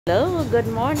Hello, good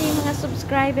morning mga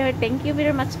subscriber. Thank you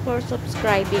very much for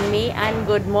subscribing me and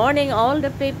good morning all the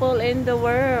people in the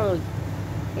world.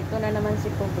 Ito na naman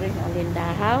si Pobreng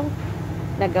Alindahaw.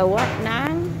 Nagawa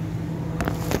ng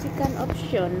second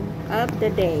option of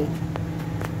the day.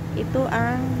 Ito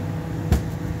ang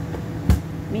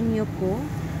menu ko.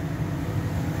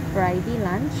 Friday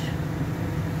lunch.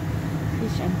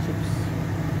 Fish and chips.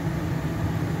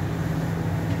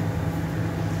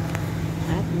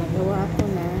 At magawa ko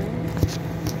na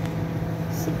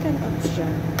second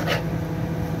option.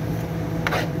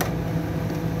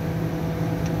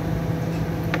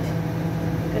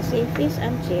 Kasi fish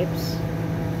and chips,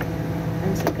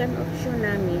 ang second option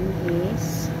namin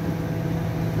is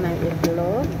may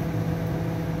itlog,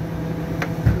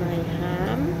 may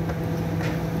ham,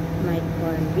 may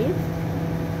corned beef,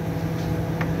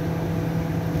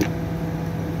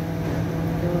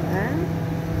 ito ang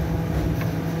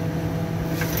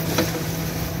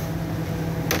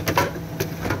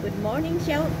good morning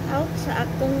shout out sa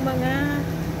akong mga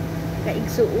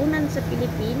kaigsuunan sa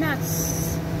Pilipinas,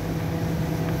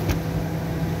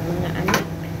 mga anak.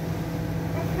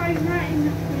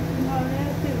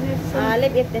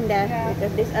 Leave it in there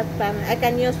because this I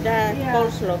can use the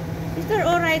coleslaw. Is there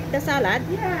alright the salad?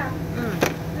 Yeah.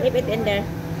 Leave it in there.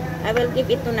 I will give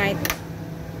it tonight.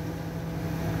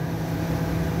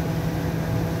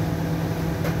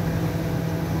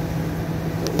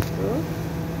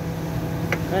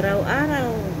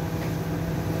 Araw-araw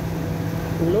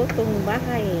lutong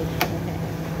bahay.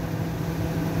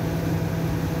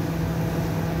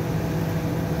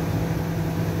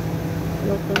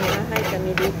 Lutong bahay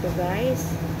kami dito guys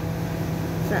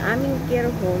sa aming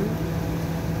care home.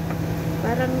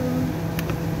 Parang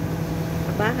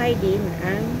bahay din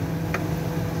ang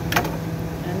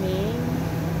aming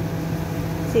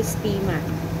sistema.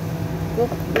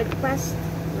 Cook breakfast,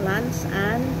 lunch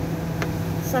and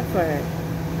supper.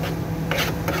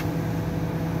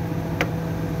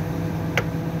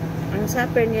 Ang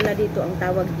supper nila dito ang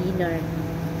tawag dinner.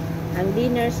 Ang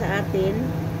dinner sa atin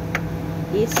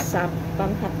is sa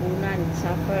panghapunan,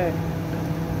 supper.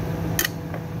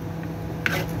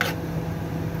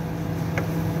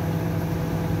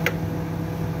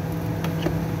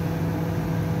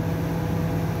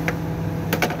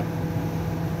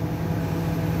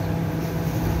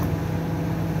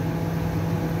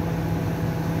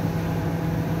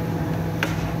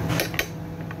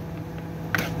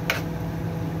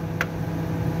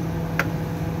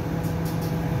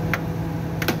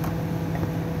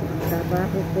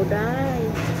 Trabaho ko dahil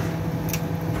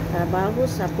trabaho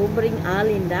sa Pobreng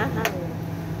Alindahaw.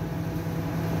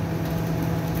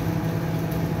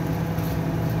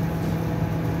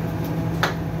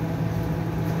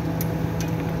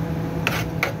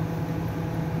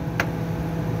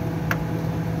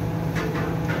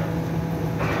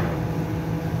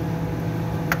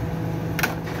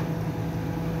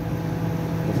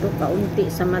 Ito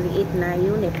kaunti sa maliit na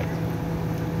unit.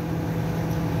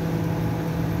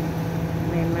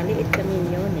 Maliit kami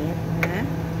unit, ha?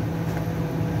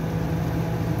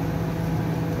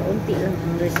 Kaunti lang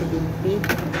ang residente.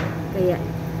 Kaya,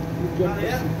 bigyan ko.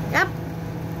 Yep.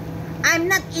 I'm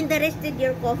not interested in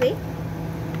your coffee.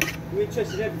 You're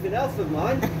interested in everything else of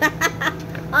mine.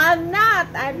 I'm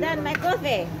not. I've done my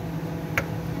coffee.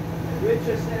 You're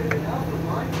interested in everything else of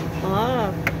mine. Oh.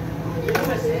 You're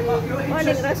interested in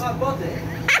my body.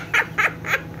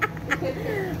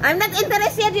 I'm not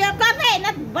interested in your coffee.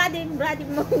 Not bloody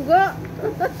mungo.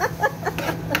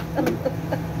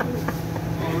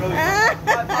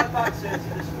 My bag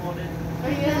surgery this morning. Oh,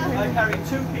 yeah. I carried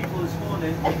 2 people this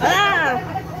morning.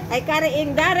 I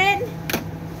carrying Darren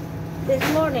this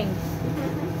morning.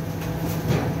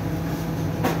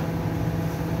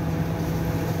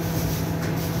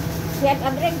 He had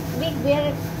a big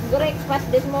breakfast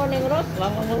this morning, Rose.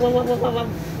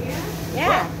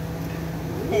 Yeah.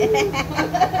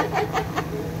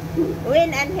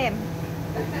 Win and him.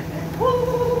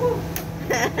 Oh,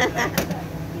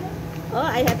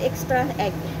 I have extra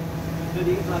egg.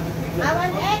 I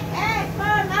want egg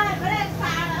for my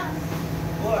breakfast.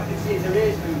 Oh, I can see his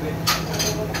ears moving.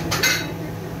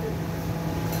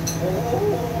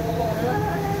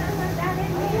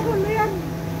 Mongolian.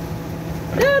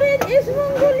 Darren is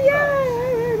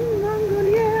Mongolian.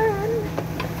 Mongolian.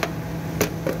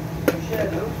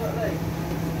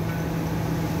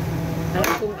 Ang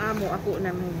akong amo, ako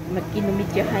na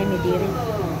magkinumidyahay ni diri.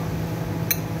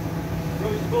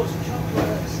 Rose bought some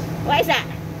chocolates. What is that?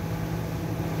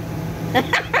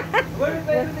 Where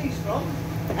are these from?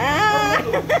 Ah!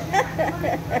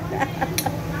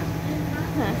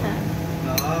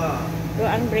 Ah. Ito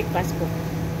ang breakfast ko.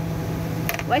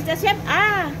 What's the chef?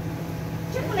 Ah,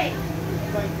 chocolate.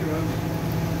 Thank you, Rose.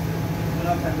 And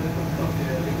I've had a little coffee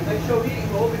early. Make sure you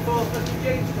eat more before Mr.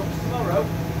 James comes tomorrow.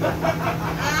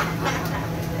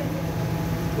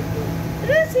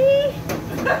 Lucy!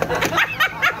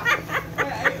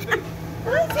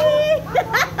 Lucy!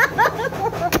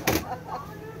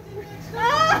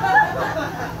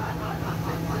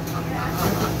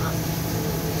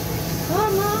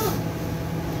 Come on!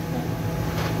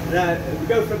 Now, we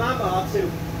go from Mama to...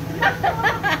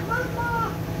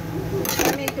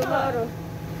 Coming tomorrow.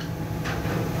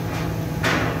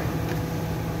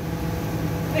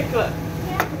 Nicola,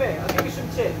 come here, I'll give you some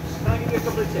tips. I'll give you a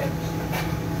couple of tips.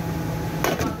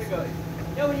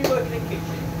 You know when you're working in the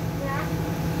kitchen? Yeah.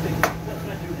 See, that's what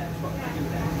I do next. What can I do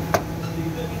next? So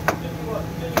you've done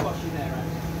your washing there, right?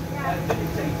 Yeah. You've done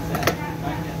your teeth there.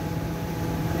 Right, yeah.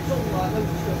 And it's all like loads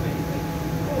of stuff in you think,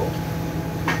 oh,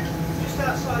 just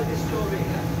outside this door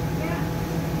here. Yeah.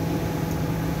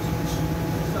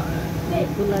 What's that there? May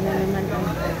pula na naman Go ang...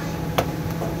 like this.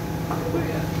 Oh,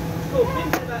 yeah. It's called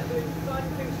thinking about doing fine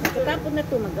things to do. Pagkatapos na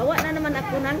ito, magawa na naman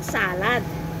ako ng salad.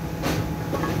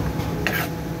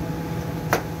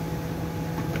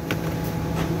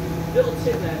 Little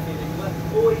tip there for you, Nicola.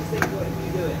 Always think what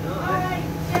you're doing, alright? Alright.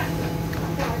 Yeah.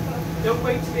 Don't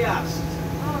wait to be asked.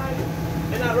 Alright.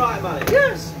 Isn't that right, Mally?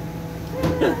 Yes!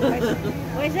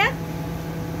 What is that?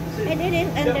 I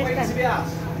didn't Don't wait to understand. be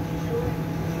asked. Sure.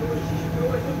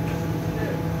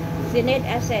 She need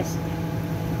assess.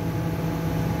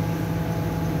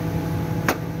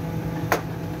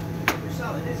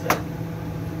 Salad, is there?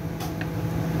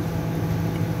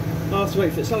 I'll have to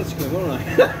wait for the salad to come, won't I?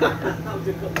 I was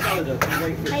going to cut the salad up and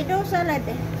wait for it. I do salad.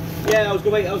 Yeah, I was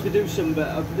going to do some, but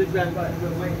I did round back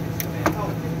and wait for it to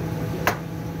come in.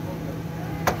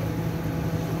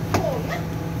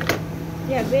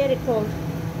 Yeah, very cold.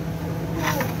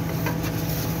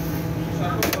 So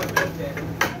I put my birthday.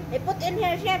 I put in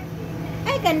here, chef.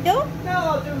 I can do. No,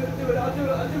 I'll do it. I'll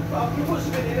put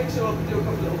some in here, mix it up and do a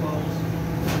couple of little bowls.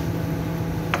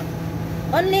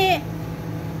 Only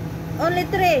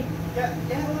 3. Yeah,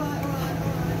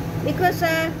 alright. Because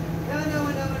No.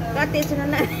 Kat is na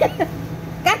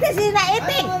Kat is na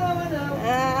eating.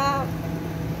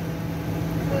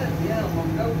 Yeah,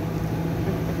 Mongo.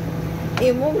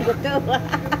 Yung munggo to.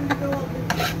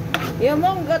 Yung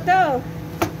munggo to.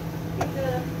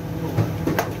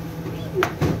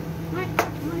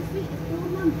 My feet is all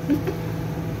numb.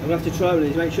 I'm going to have to try one of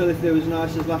these, make sure if they're as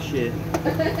nice as last year.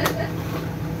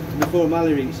 Before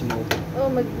Malia eats them all. Oh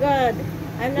my God.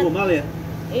 I'm Oh, not Malia.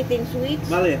 eating sweets.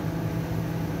 Malia.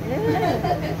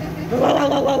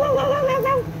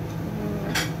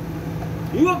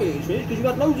 You won't be eating sweets because you've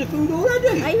had loads of food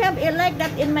already. I have it like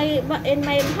that in my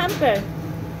hamper.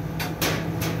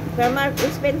 From Mark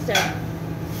and Spencer.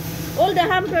 All the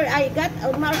hamper I got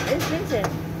of Mark and Spencer.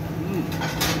 Mm.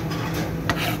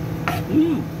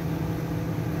 Mm.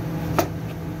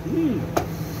 Mm.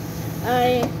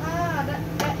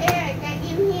 The air get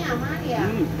in here, Maria.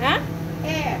 Mm. Huh?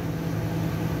 Air.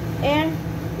 Air?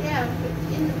 Yeah,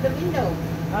 in the window.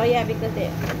 Oh yeah, because they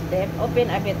open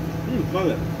a bit. Mm.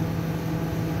 Malia.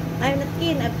 I'm not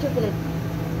keen of chocolate.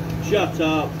 Shut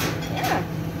up. Yeah.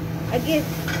 I guess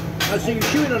I see you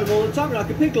chewing on them all the time like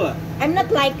a piglet. I'm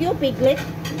not like you, Piglet.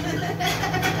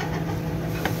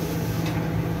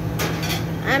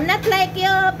 I'm not like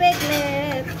you,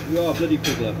 Piglet. You are a bloody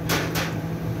piglet.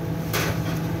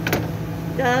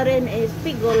 Darren is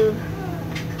Piggle.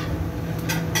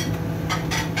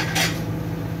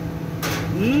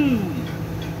 Mmm.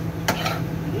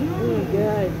 Oh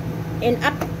God. And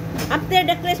after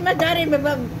the Christmas, Darren will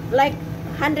have like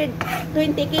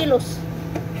 120 kilos.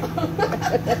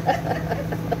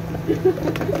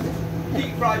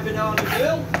 Deep fried banana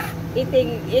girl.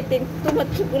 Eating too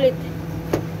much chocolate.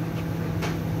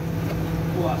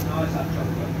 Oh, that's nice, that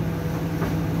chocolate.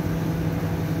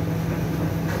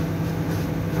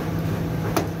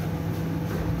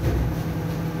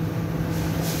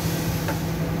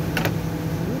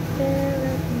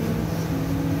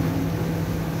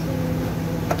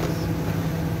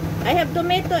 I have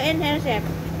tomato in here, chef.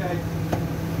 Okay.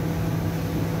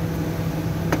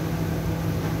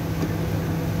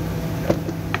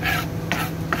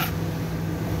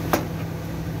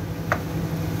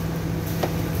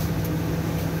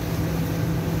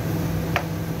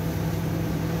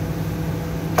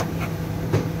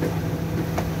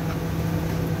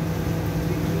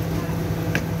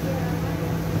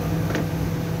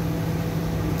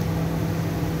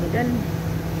 Done.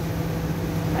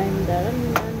 I'm done.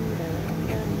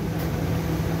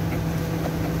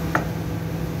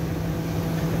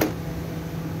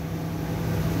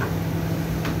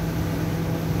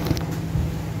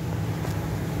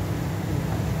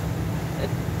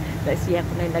 Tapos siya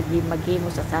ko na maghimo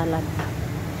sa salad.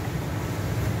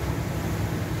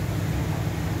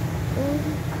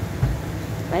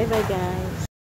 Bye bye guys.